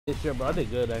Yeah, sure, bro. I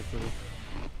did good actually.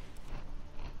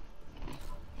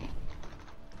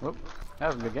 Whoop. That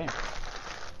was a good game.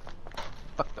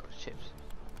 Fuck those chips.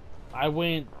 I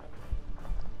went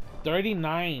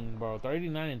 39, bro.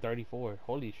 39 and 34.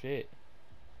 Holy shit.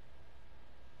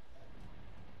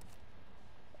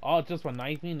 All just for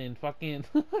knifing and fucking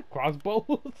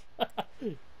crossbows.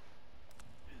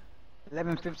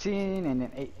 11-15 and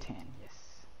then 8-10. Yes.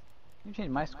 You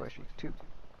changed my score streak too.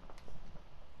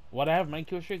 What I have my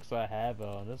kill streak, so I have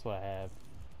that's what I have.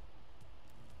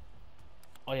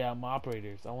 Oh yeah, my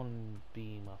operators. I want to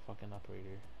be my fucking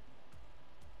operator.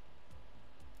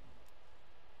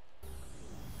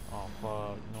 Oh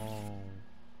fuck, no.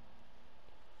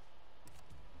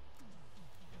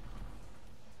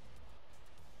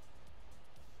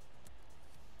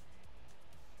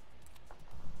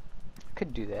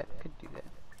 Could do that. Could do that.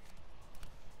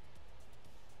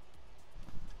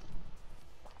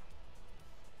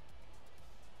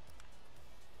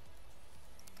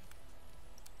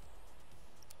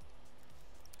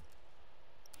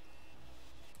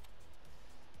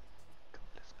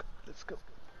 Let's go. Let's go.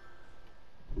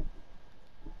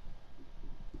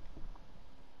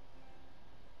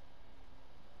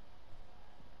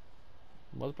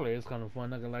 Multiplayer is kind of fun.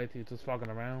 Not gonna lie to you, just fucking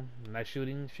around, not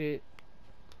shooting shit.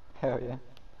 Hell yeah.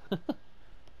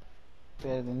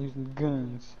 Better than using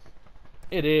guns.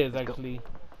 It is Let's actually. go.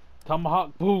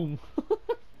 Tomahawk, boom.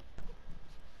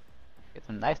 Get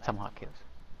some nice tomahawk kills.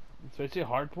 Especially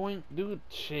hardpoint, dude.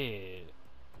 Shit,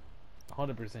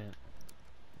 100%.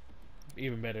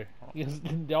 Even better. Yes,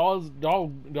 they all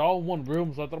one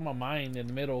room, so I throw my mine in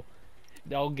the middle.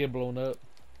 They all get blown up.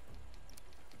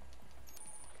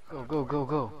 Go, go, go,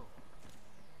 go.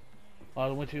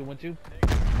 Oh, went you.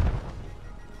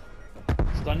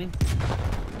 Stunning.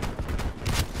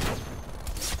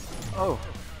 Oh.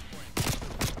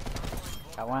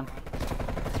 Got one.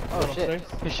 Oh Going shit.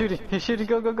 upstairs. He's shooting,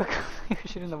 go, go, go, go.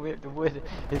 He's shooting the wood.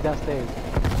 He's downstairs.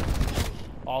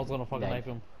 Oh, I was gonna fucking Dang. knife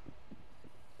him.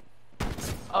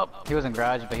 Oh, he was in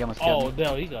garage, but he almost killed me.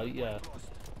 Oh, no, he got, yeah.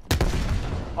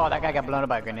 Oh, that guy got blown up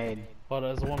by a grenade. But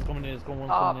there's one coming in, coming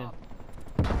in.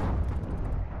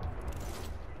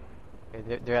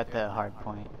 Okay, they're at the hard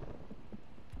point.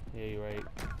 Yeah, you're right.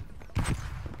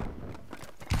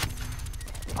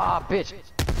 Ah, bitch.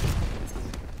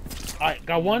 Alright,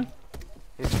 got one?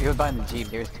 He was behind the Jeep.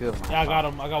 There's two of them. Yeah, I got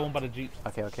him. I got one by the Jeep.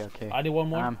 Okay, okay, okay. I need one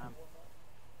more.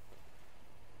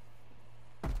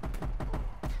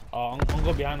 Oh, I'm gonna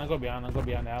go behind. I'm going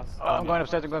behind the house. Oh, I'm going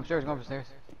upstairs. I'm going upstairs.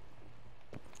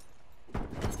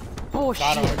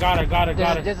 Bullshit. Got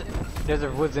her. There's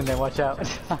a woods in there. Watch out.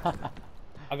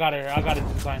 I got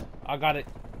it this time. I got it.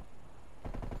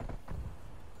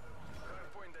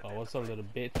 Oh, what's up, little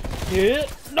bitch? Yeah.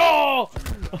 No!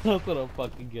 I'm gonna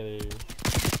fucking get her.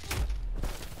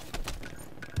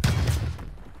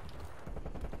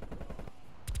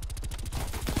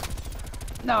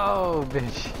 No,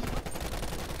 bitch.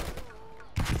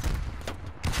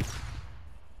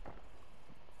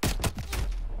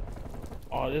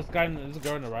 Oh, this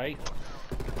girl on the right.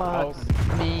 Fuck,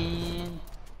 man.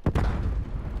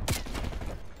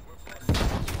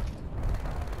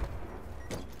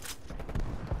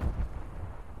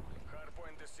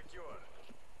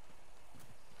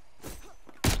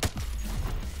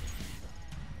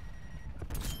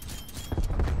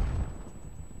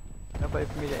 Nobody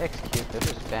for me to execute. They're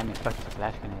just spamming fucking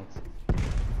flash grenades.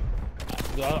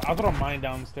 Dude, I'll throw mine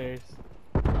downstairs.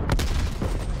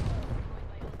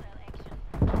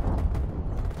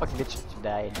 Fucking bitch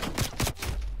died.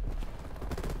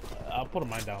 I'll put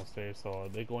mine downstairs, so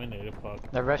they go in there. They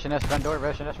fuck. They're rushing us front door.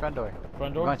 Front door.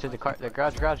 Front door. We're going to the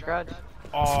garage.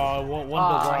 Oh, one the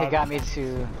garage. He got me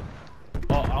too.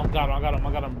 Oh, I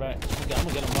got him back. I'm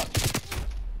gonna get him up.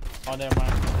 Oh, never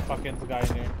mind. Fucking the guy in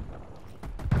there.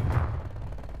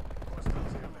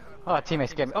 Oh, teammate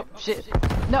scared me. Oh, shit.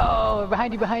 No,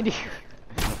 behind you.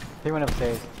 He went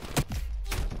upstairs.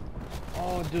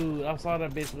 Oh, dude, I saw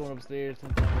that bitch going upstairs.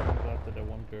 Sometimes I go after that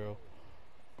one girl.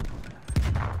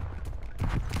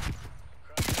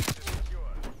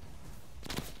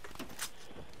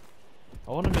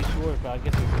 I want to make sure if I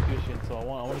get the execution, so I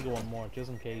want to go one more, just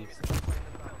in case.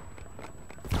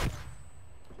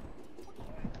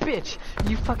 Bitch,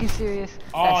 you fucking serious?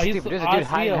 Oh, That's he's stupid. There's a dude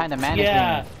hiding behind the mannequin.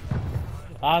 Yeah,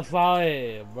 I saw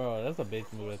it, bro. That's a big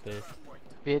move right there.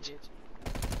 Bitch.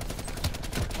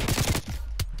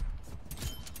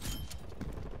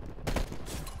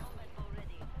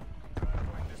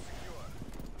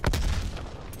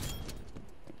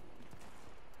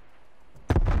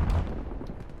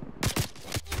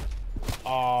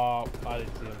 Oh, I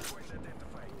didn't see him.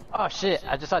 Oh shit,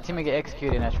 I just saw a teammate get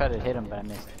executed and I tried to hit him, but I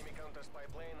missed.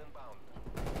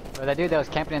 But that dude that was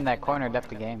camping in that corner left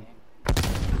the game.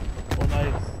 Oh,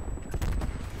 nice.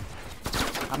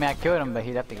 I mean, I killed him, but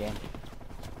he left the game.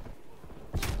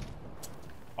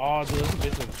 Oh, dude, this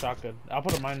bitch is a shotgun. I'll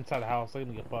put a mine inside the house. I'm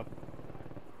gonna get fucked.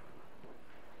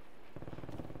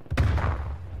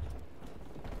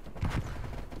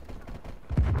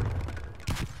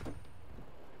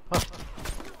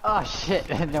 Oh shit,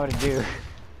 I didn't know what to do.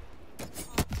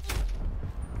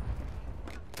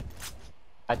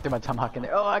 I threw my tomahawk in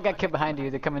there. Oh, I got killed behind you.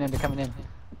 They're coming in, they're coming in.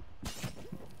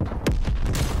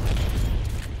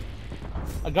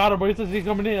 I got him, but he's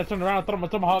coming in. I turned around and threw my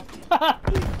tomahawk.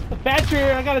 A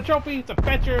fetcher! I got a trophy! It's a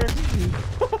fetcher!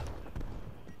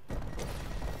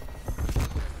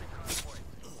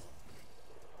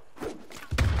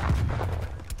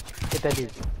 Get that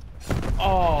dude.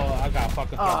 Oh, I got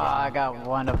fucking. Oh, I got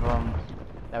one of them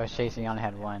that was chasing. I only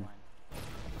had one.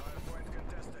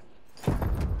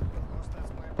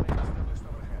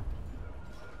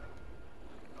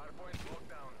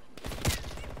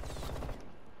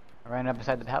 Running up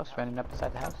beside the house, running up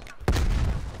beside the house.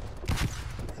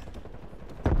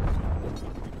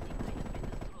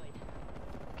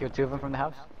 Kill two of them from the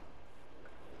house.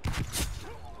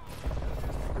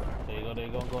 There you go, there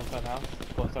you go. Go inside the house.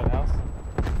 Go inside the house.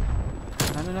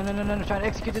 No, trying to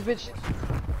execute this bitch.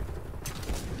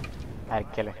 I had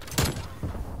to kill her.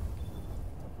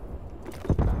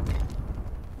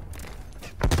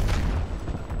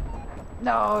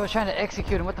 No, I was trying to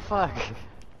execute him, what the fuck?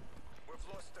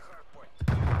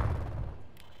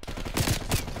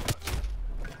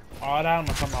 Oh, I downed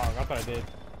my tomahawk. I thought I did.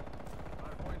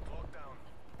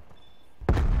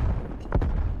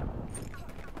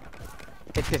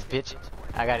 Hit this bitch.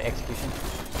 I got an execution.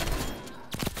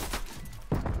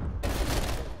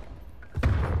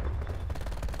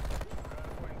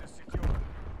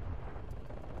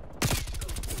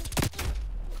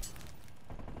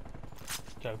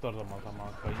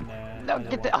 No,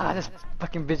 get the. Ah, this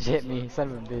fucking bitch hit me.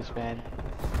 Son of a bitch, man.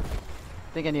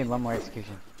 I think I need one more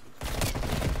execution.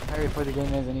 Hurry before the game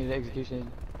ends, I need an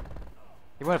execution.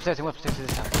 He went upstairs to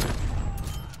this house.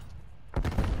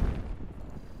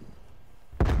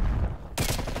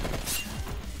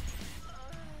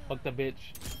 Fuck the bitch.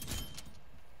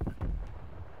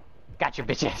 Got your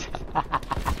bitches.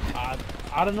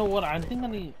 I don't know what I think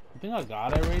I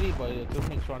got it already, but just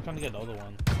make sure I'm trying to get another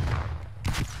one.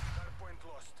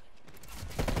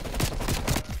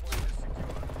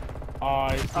 Oh,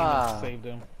 I saved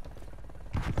him.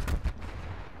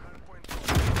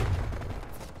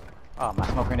 Oh, my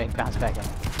smoke grenade bounced back in.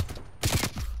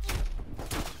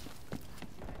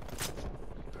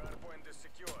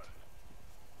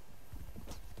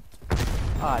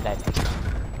 Oh, I died.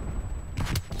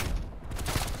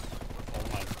 Oh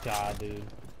my god, dude.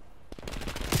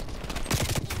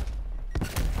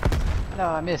 No,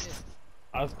 I missed.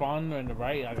 I spawned in the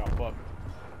right, I got fucked.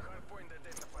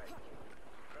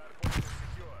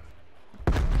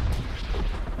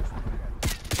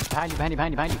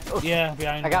 Behind you. Oh. Yeah,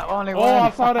 behind. I got only one. Oh, I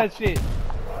saw that shit.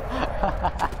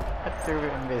 I threw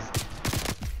it and missed.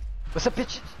 What's up,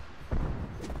 bitch?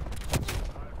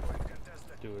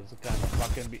 Dude, it's kind of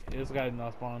fucking. This guy did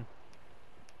not spawn.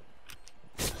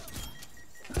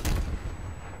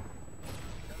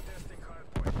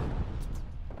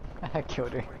 I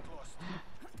killed her.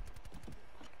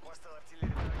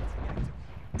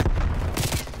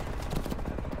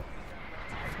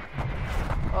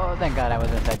 Oh, thank God I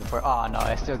was inside before. Oh no,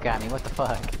 it still got me. What the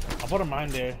fuck? I put a mine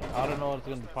there. I don't know if it's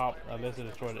gonna pop unless it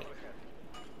destroyed it.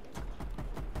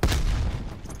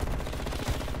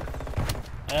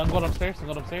 Hey, I'm going upstairs.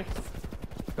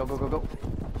 Go.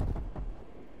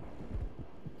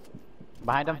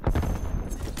 Behind them.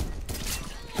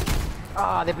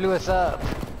 Ah, they blew us up.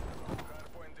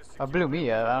 Or blew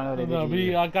me up. I don't know what they did. No,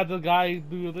 me. I got the guy,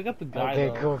 dude. I got the guy. Okay,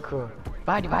 though. cool.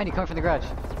 Behind you, coming from the garage.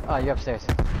 Oh, you're upstairs.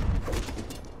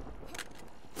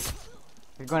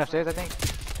 You're going upstairs, I think.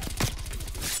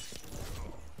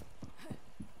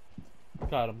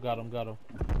 Got him.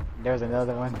 There's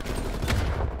another one.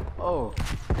 Oh.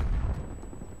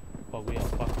 Fuck, we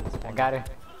fuck this one. I got her.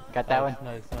 Got that one.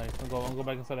 Nice. I'm gonna go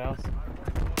back inside the house.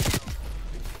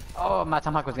 Oh, my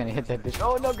tomahawk was gonna hit that bitch.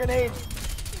 Oh, no grenade!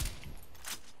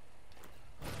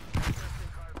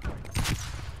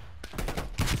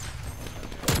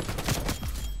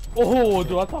 Oh,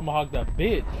 dude, I tomahawked that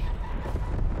bitch.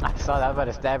 I saw that. I was about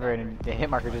to stab her and the hit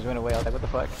marker just went away. I was like, what the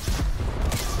fuck?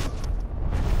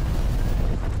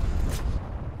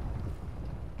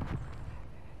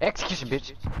 Execution,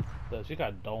 bitch. Dude, she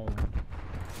got domed.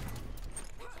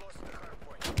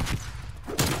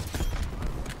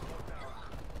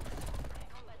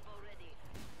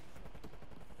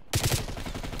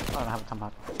 Oh, I don't have a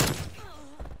tomahawk.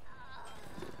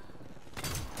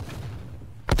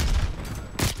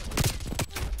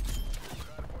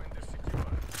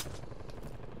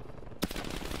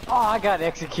 Oh, I got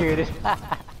executed.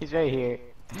 He's right here.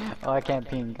 Oh, I can't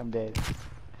ping. I'm dead.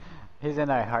 He's in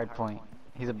our hard point.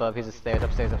 He's above. He's upstairs.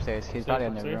 Upstairs. He's probably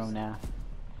in the room now.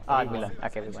 Oh, we left.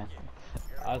 Okay, we win.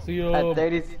 I see you. At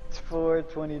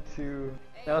 34-22.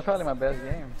 That was probably my best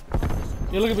game.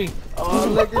 Yeah, look at me.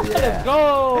 Oh, look at that. Let's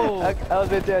go. I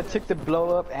was right there. I took the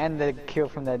blow up and the kill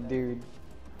from that dude.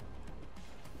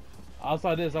 I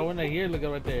saw this. I went right here. Look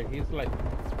at right there. He's like.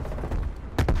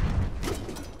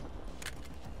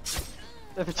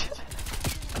 Yeah,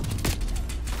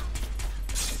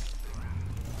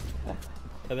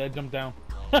 that jumped down.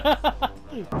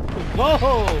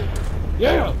 Whoa!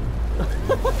 Yeah!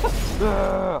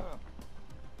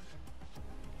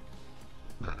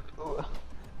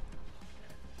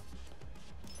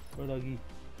 Go doggy.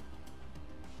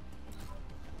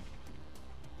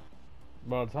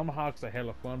 Bro, tomahawks are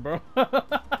hella fun, bro.